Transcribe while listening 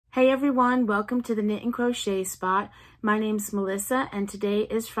Hey everyone, welcome to the Knit and Crochet Spot. My name's Melissa and today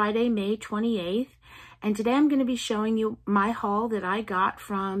is Friday, May 28th. And today I'm going to be showing you my haul that I got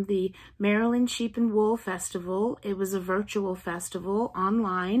from the Maryland Sheep and Wool Festival. It was a virtual festival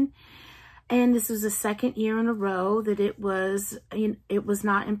online. And this was the second year in a row that it was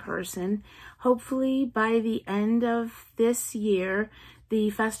not in person. Hopefully by the end of this year,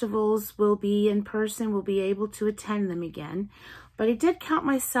 the festivals will be in person. We'll be able to attend them again. But I did count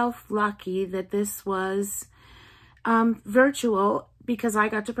myself lucky that this was virtual because I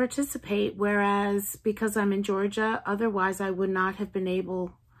got to participate, whereas because I'm in Georgia, otherwise I would not have been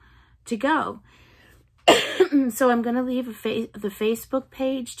able to go. So I'm going to leave the Facebook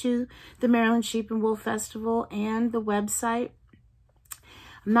page to the Maryland Sheep and Wool Festival and the website.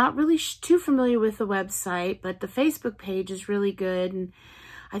 I'm not really too familiar with the website, but the Facebook page is really good. And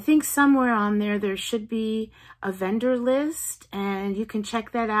I think somewhere on there should be a vendor list, and you can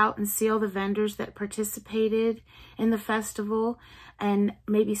check that out and see all the vendors that participated in the festival and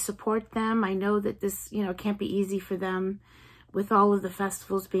maybe support them. I know that this, can't be easy for them with all of the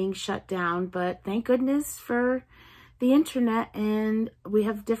festivals being shut down, but thank goodness for the internet and we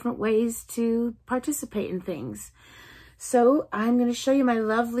have different ways to participate in things. So I'm going to show you my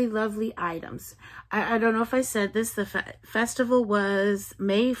lovely, lovely items. I don't know if I said this, the festival was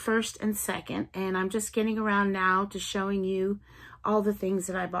May 1st and 2nd, and I'm just getting around now to showing you all the things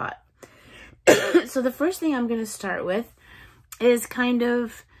that I bought. So the first thing I'm going to start with is kind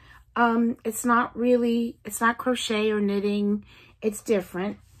of, it's not crochet or knitting, it's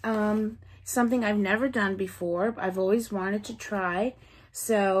different. Something I've never done before, I've always wanted to try.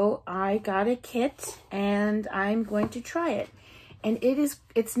 So I got a kit and I'm going to try it. And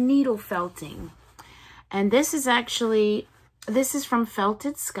it's needle felting. And this is from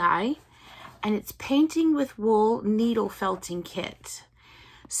Felted Sky, and it's painting with wool needle felting kit.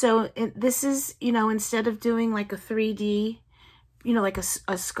 So this is, instead of doing like a 3D, like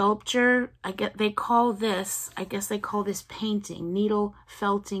a sculpture, I guess they call this painting, needle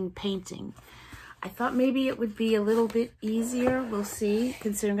felting painting. I thought maybe it would be a little bit easier. We'll see,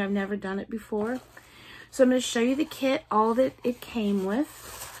 considering I've never done it before. So I'm going to show you the kit, all that it came with.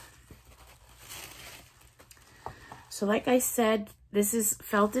 So like I said, this is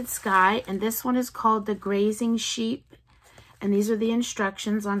Felted Sky, and this one is called the Grazing Sheep. And these are the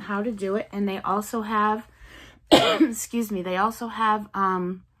instructions on how to do it. And they also have, excuse me, they also have,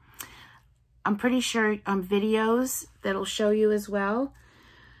 I'm pretty sure, videos that'll show you as well.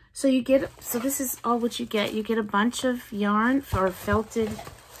 So this is all what you get. You get a bunch of yarn or felted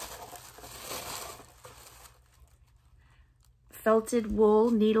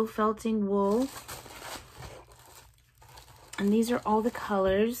wool, needle felting wool. And these are all the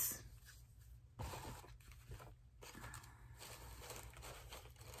colors.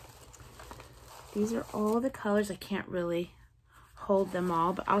 These are all the colors. I can't really hold them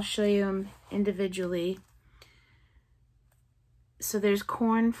all, but I'll show you them individually. So there's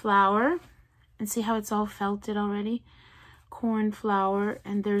corn flower, and see how it's all felted already? Corn flower,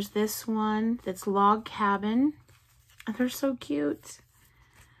 and there's this one that's log cabin, and they're so cute.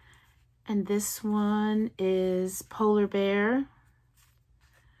 And this one is polar bear.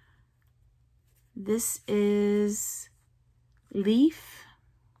 This is leaf.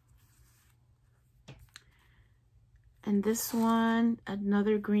 And this one,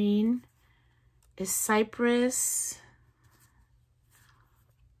 another green, is cypress,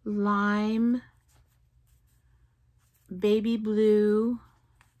 lime, baby blue,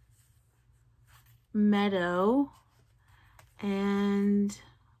 meadow, and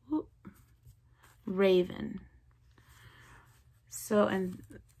raven. So, and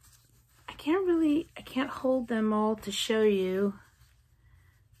I can't hold them all to show you.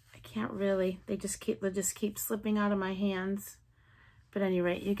 I can't really. They just keep slipping out of my hands. But at any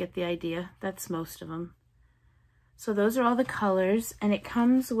rate, you get the idea. That's most of them. So those are all the colors, and it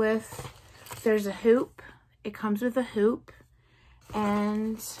comes with, there's a hoop. It comes with a hoop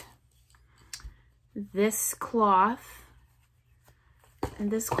and this cloth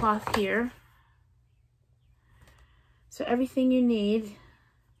and this cloth here. So everything you need.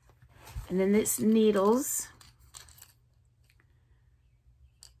 And then this needles.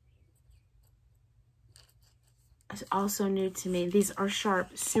 It's also new to me. These are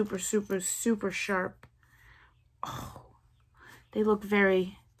sharp, super, super, super sharp. Oh, they look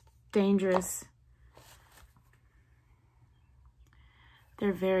very dangerous.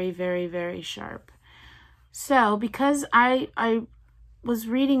 They're very, very, very sharp. So because I was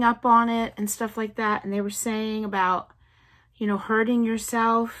reading up on it and stuff like that, and they were saying about, hurting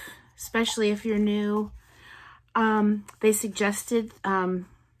yourself, especially if you're new, they suggested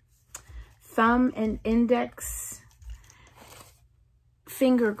thumb and index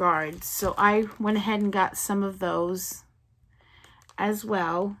finger guards. So I went ahead and got some of those as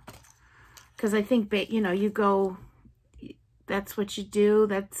well, because I think, you know, you go, that's what you do.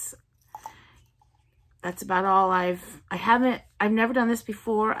 That's about all I've never done this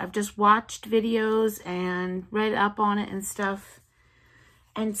before. I've just watched videos and read up on it and stuff.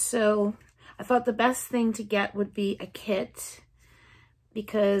 And so I thought the best thing to get would be a kit,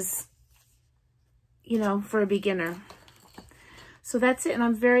 because, you know, for a beginner. So that's it, and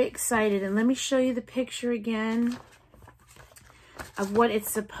I'm very excited. And let me show you the picture again of what it's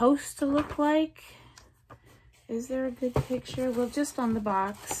supposed to look like. Is there a good picture? Well, just on the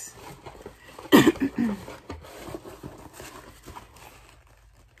box.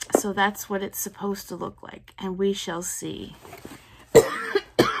 So that's what it's supposed to look like, and we shall see.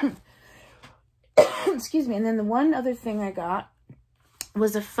 Excuse me. And then the one other thing I got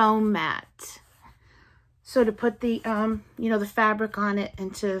was a foam mat. So to put the, you know, the fabric on it,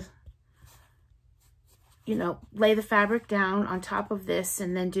 and to, you know, lay the fabric down on top of this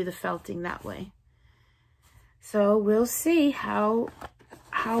and then do the felting that way. So we'll see how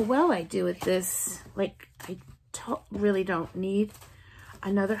well I do with this. Like, I really don't need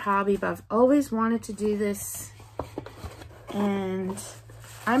another hobby, but I've always wanted to do this. And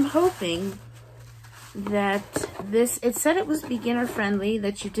I'm hoping that this, it said it was beginner friendly,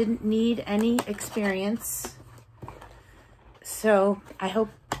 that you didn't need any experience. So I hope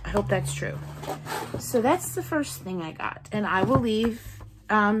that's true. So that's the first thing I got, and I will leave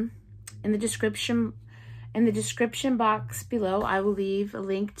in the description box below, I will leave a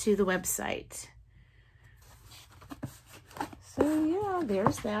link to the website. So yeah,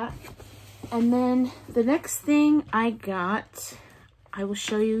 there's that. And then the next thing I got, I will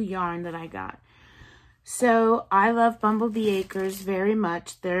show you yarn that I got. So I love Bumblebee Acres very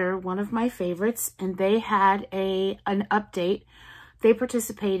much. They're one of my favorites, and they had an update. They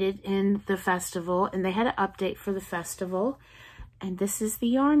participated in the festival, and they had an update for the festival. And this is the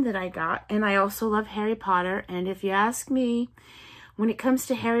yarn that I got. And I also love Harry Potter. And if you ask me, when it comes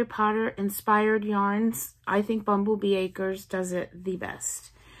to Harry Potter inspired yarns, I think Bumblebee Acres does it the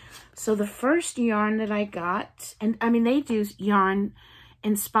best. So the first yarn that I got, and I mean, they do yarn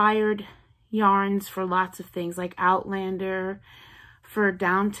inspired yarns for lots of things, like Outlander, for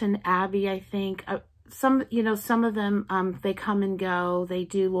Downton Abbey, I think. Some, you know, some of them, they come and go. They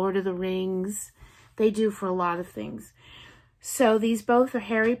do Lord of the Rings. They do for a lot of things. So these both are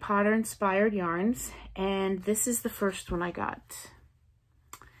Harry Potter inspired yarns, and this is the first one I got.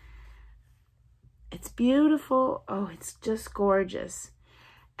 It's beautiful. Oh, it's just gorgeous.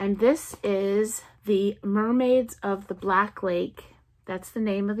 And this is the Mermaids of the Black Lake. That's the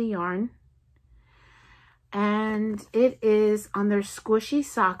name of the yarn. And it is on their squishy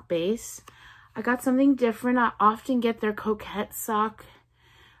sock base. I got something different. I often get their coquette sock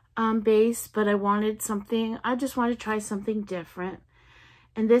base, but I just wanted to try something different.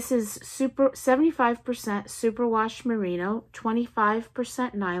 And this is 75% superwash merino,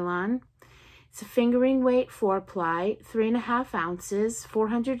 25% nylon. It's a fingering weight 4-ply, 3.5 ounces,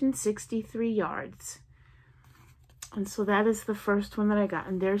 463 yards. And so that is the first one that I got.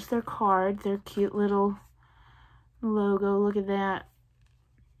 And there's their card, their cute little logo. Look at that.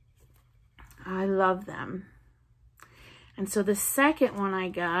 I love them. And so the second one I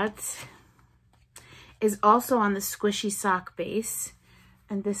got is also on the squishy sock base.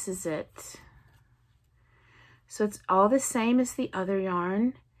 And this is it. So it's all the same as the other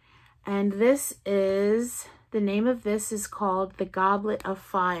yarn. And this is, the name of this is called the Goblet of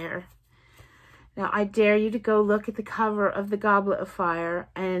Fire. Now, I dare you to go look at the cover of the Goblet of Fire,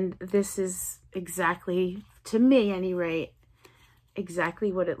 and this is exactly, to me at any rate,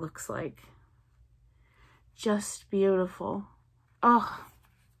 exactly what it looks like. Just beautiful. Oh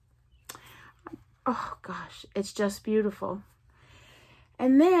gosh, it's just beautiful.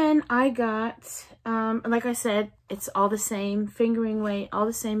 And then I got, like I said, it's all the same, fingering weight, all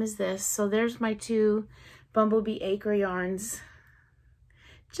the same as this. So there's my two Bumblebee Acre yarns.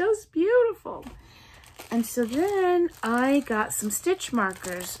 Just beautiful. And so then I got some stitch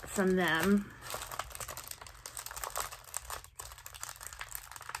markers from them.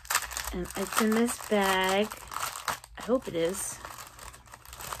 And it's in this bag. I hope it is.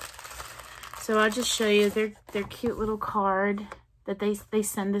 So I'll just show you their cute little card that they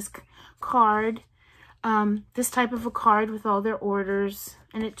send this card. This type of a card with all their orders.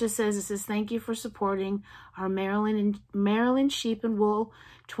 And it just says, thank you for supporting our Maryland Sheep and Wool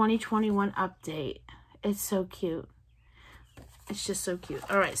 2021 update. It's so cute. It's just so cute.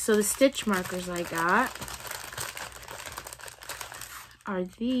 All right, so the stitch markers I got are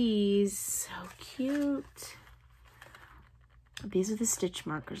these. So cute. These are the stitch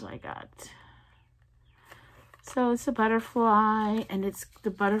markers I got. So it's a butterfly, and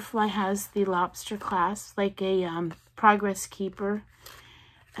the butterfly has the lobster clasp, like a progress keeper.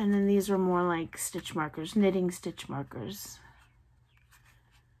 And then these are more like stitch markers, knitting stitch markers.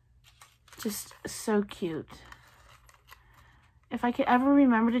 Just so cute. If I could ever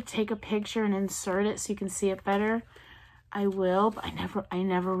remember to take a picture and insert it so you can see it better, I will, but I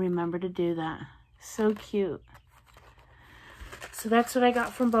never remember to do that. So cute. So that's what I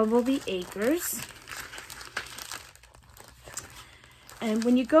got from Bumblebee Acres. And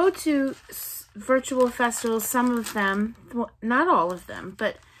when you go to virtual festivals, some of them, well, not all of them,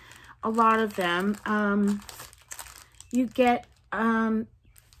 but a lot of them, you get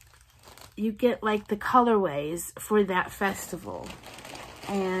like the colorways for that festival.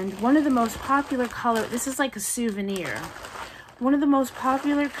 And one of the most popular this is like a souvenir. One of the most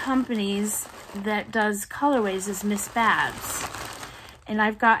popular companies that does colorways is Miss Babs. And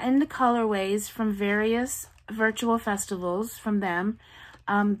I've gotten the colorways from various virtual festivals from them.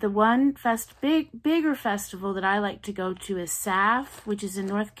 The one bigger festival that I like to go to is SAF, which is in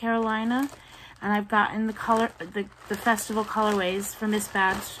North Carolina. And I've gotten the festival colorways from Miss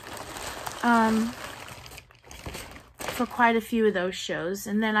Babs for quite a few of those shows.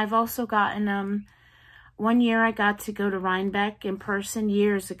 And then I've also gotten, one year I got to go to Rhinebeck in person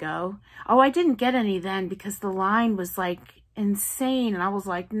years ago. Oh, I didn't get any then because the line was like insane. And I was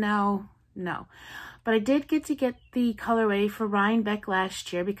like, no. But I did get to get the colorway for Rhinebeck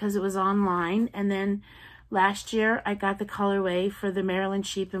last year because it was online. And then last year I got the colorway for the Maryland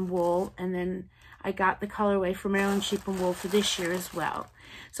Sheep and Wool. And then I got the colorway for Maryland Sheep and Wool for this year as well.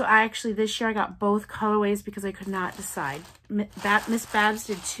 So this year I got both colorways because I could not decide. Miss Babs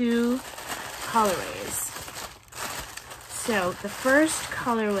did 2 colorways. So the first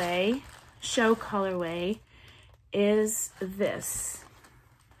colorway, show colorway, is this.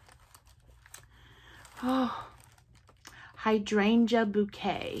 Oh, Hydrangea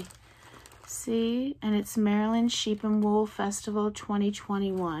Bouquet. See? And it's Maryland Sheep and Wool Festival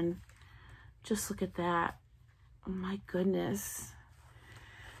 2021. Just look at that. Oh my goodness.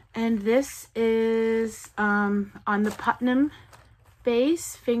 And this is on the Putnam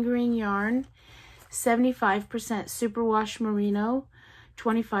base, fingering yarn, 75% superwash merino,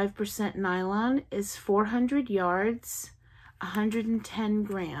 25% nylon, is 400 yards, 110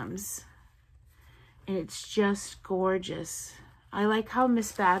 grams. And it's just gorgeous. I like how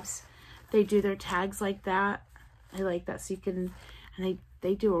Miss Babs, they do their tags like that. I like that. So you can, and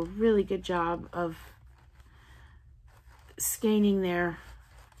they do a really good job of scanning their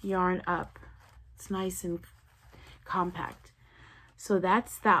yarn up. It's nice and compact. So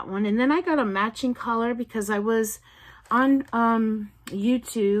that's that one. And then I got a matching color because I was on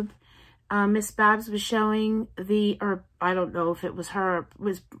YouTube. Miss Babs was showing or I don't know if it was her, it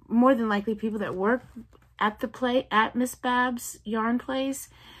was more than likely people that work at Miss Babs Yarn Place.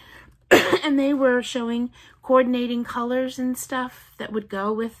 And they were showing coordinating colors and stuff that would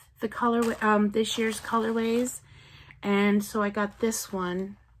go with the color, this year's colorways. And so I got this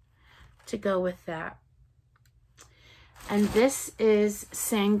one to go with that. And this is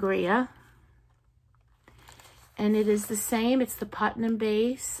Sangria. And it is the same, it's the Putnam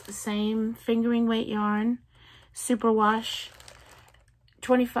base, same fingering weight yarn, superwash,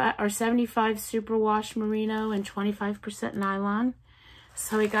 25 or 75 superwash merino and 25% nylon.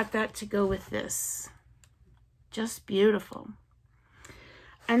 So I got that to go with this. Just beautiful.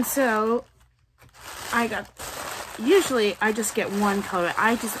 And so usually I just get one color.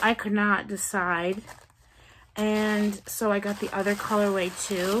 I could not decide. And so I got the other colorway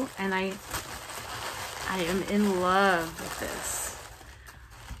too. And I am in love with this.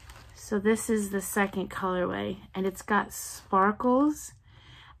 So this is the second colorway. And it's got sparkles.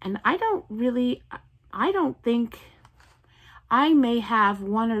 And I don't think, I may have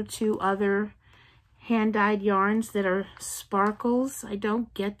 1 or 2 other hand-dyed yarns that are sparkles. I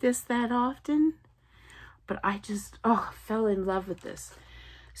don't get this that often. But I just, fell in love with this.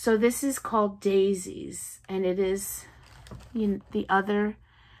 So this is called Daisies, and it is the other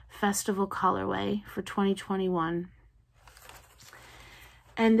festival colorway for 2021.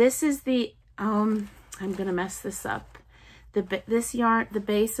 And this is the, I'm going to mess this up. This yarn, the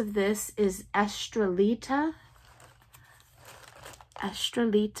base of this is Estrelita.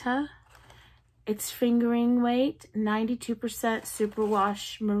 It's fingering weight, 92%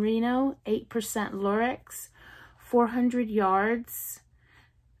 superwash merino, 8% lurex, 400 yards,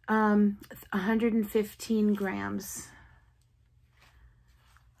 115 grams.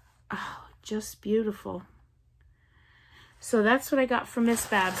 Oh, just beautiful. So that's what I got from Miss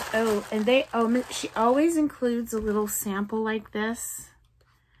Babs. Oh, and she always includes a little sample like this.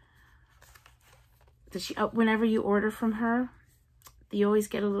 Does she, whenever you order from her, you always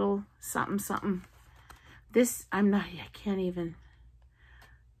get a little something, something. This, I can't even.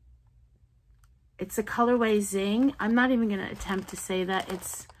 It's a colorway Zing. I'm not even going to attempt to say that.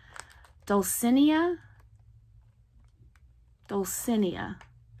 It's Dulcinea,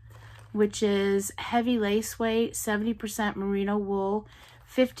 which is heavy lace weight, 70% merino wool,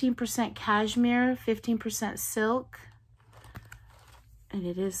 15% cashmere, 15% silk, and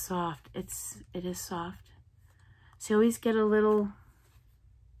it is soft. It is soft. So you always get a little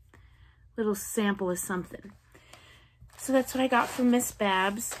sample of something. So that's what I got from Miss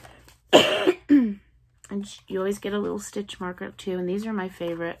Babs. And you always get a little stitch marker too, and these are my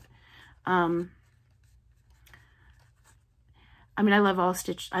favorite. I mean, I love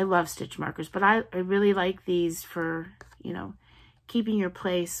stitch markers, but I really like these for, you know, keeping your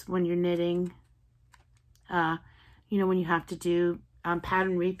place when you're knitting, you know, when you have to do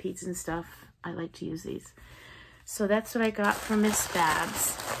pattern repeats and stuff. I like to use these. So that's what I got from Miss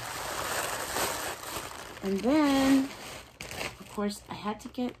Babs. And then, of course, I had to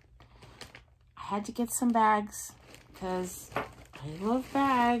get some bags because I love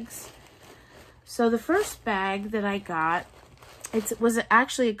bags. So the first bag that I got, it was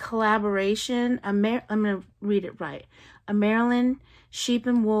actually a collaboration. I'm going to read it right. A Maryland Sheep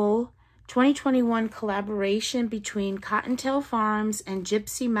and Wool 2021 collaboration between Cottontail Farms and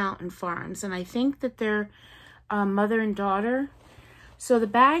Gypsy Mountain Farms. And I think that they're mother and daughter. So the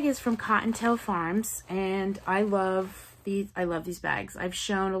bag is from Cottontail Farms, and I love these bags. I've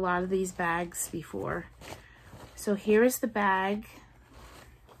shown a lot of these bags before. So here is the bag.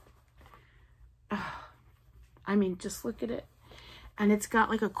 Oh, I mean, just look at it. And it's got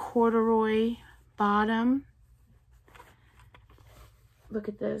like a corduroy bottom. Look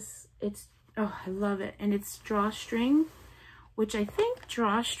at this. Oh, I love it. And it's drawstring, which I think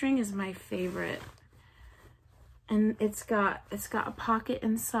drawstring is my favorite. And it's got a pocket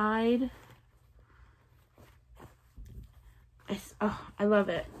inside. Oh, I love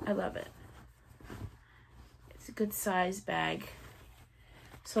it. I love it. It's a good size bag.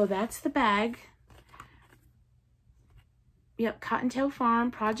 So that's the bag. Yep, Cottontail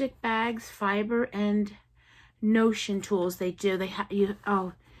Farm, project bags, fiber, and Notion tools. They do. They have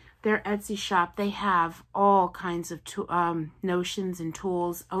their Etsy shop. They have all kinds of notions and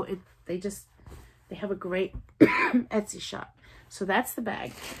tools. Oh, they have a great Etsy shop. So that's the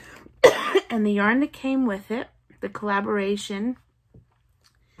bag. And the yarn that came with it, the collaboration,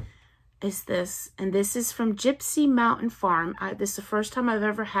 is this. And this is from Gypsy Mountain Farm. This is the first time I've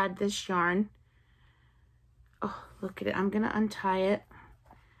ever had this yarn. Oh, look at it. I'm going to untie it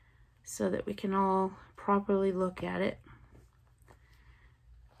so that we can all properly look at it.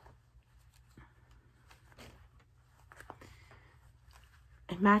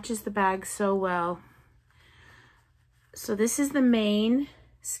 It matches the bag so well. So this is the main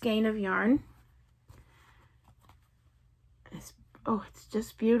skein of yarn. It's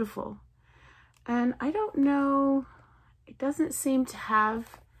just beautiful. And I don't know, it doesn't seem to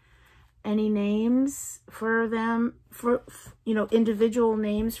have any names for them, you know, individual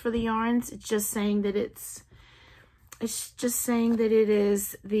names for the yarns. It's just saying that it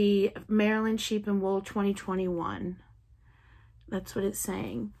is the Maryland Sheep and Wool 2021. That's what it's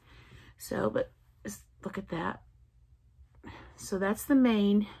saying. So, but just look at that. So that's the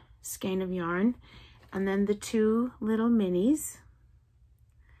main skein of yarn. And then the two little minis.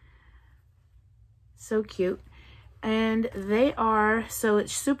 So cute. And they are, so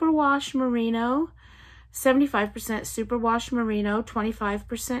it's superwash merino, 75% superwash merino,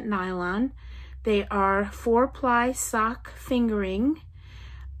 25% nylon. They are 4-ply sock fingering.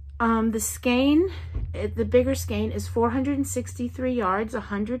 The skein, the bigger skein is 463 yards,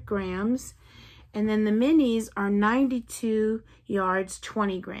 100 grams. And then the minis are 92 yards,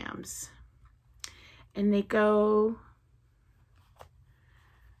 20 grams. And they go,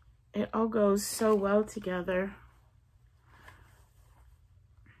 it all goes so well together.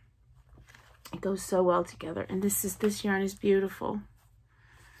 It goes so well together. And this yarn is beautiful.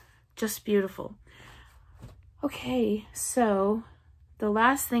 Just beautiful. Okay, so the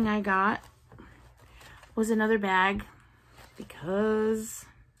last thing I got was another bag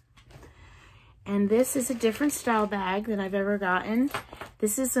and this is a different style bag than I've ever gotten.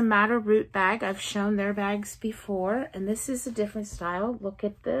 This is a Matter Root bag. I've shown their bags before, and this is a different style. Look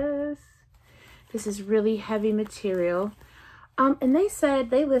at this. This is really heavy material. And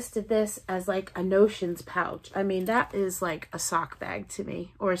they listed this as like a Notions pouch. I mean, that is like a sock bag to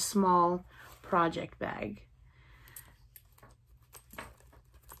me, or a small project bag.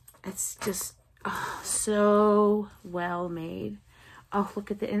 It's just so well made. Oh,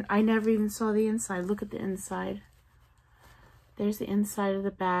 look at I never even saw the inside. Look at the inside. There's the inside of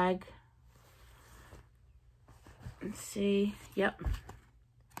the bag. Let's see. Yep.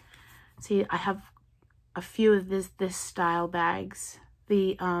 See, I have a few of this style bags.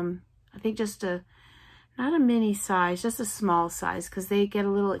 The I think just not a mini size, just a small size, because they get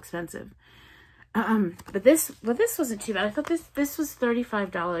a little expensive. But this wasn't too bad. I thought this was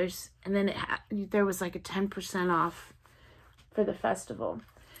 $35, and then there was like a 10% off for the festival.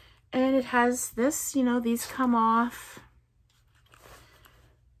 And it has this, you know, these come off.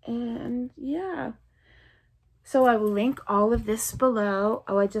 And yeah. So I will link all of this below.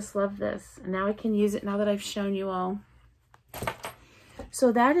 Oh, I just love this. And now I can use it now that I've shown you all.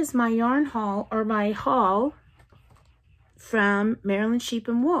 So that is my yarn haul, or my haul from Maryland Sheep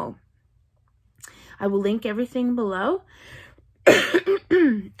and Wool. I will link everything below.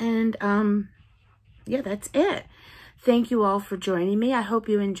 And yeah, that's it. Thank you all for joining me. I hope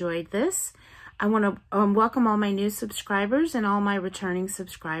you enjoyed this. I want to welcome all my new subscribers and all my returning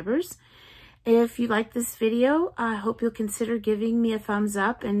subscribers. If you like this video, I hope you'll consider giving me a thumbs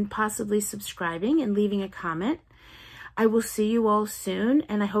up and possibly subscribing and leaving a comment. I will see you all soon,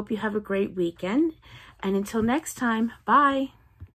 and I hope you have a great weekend. And until next time, bye.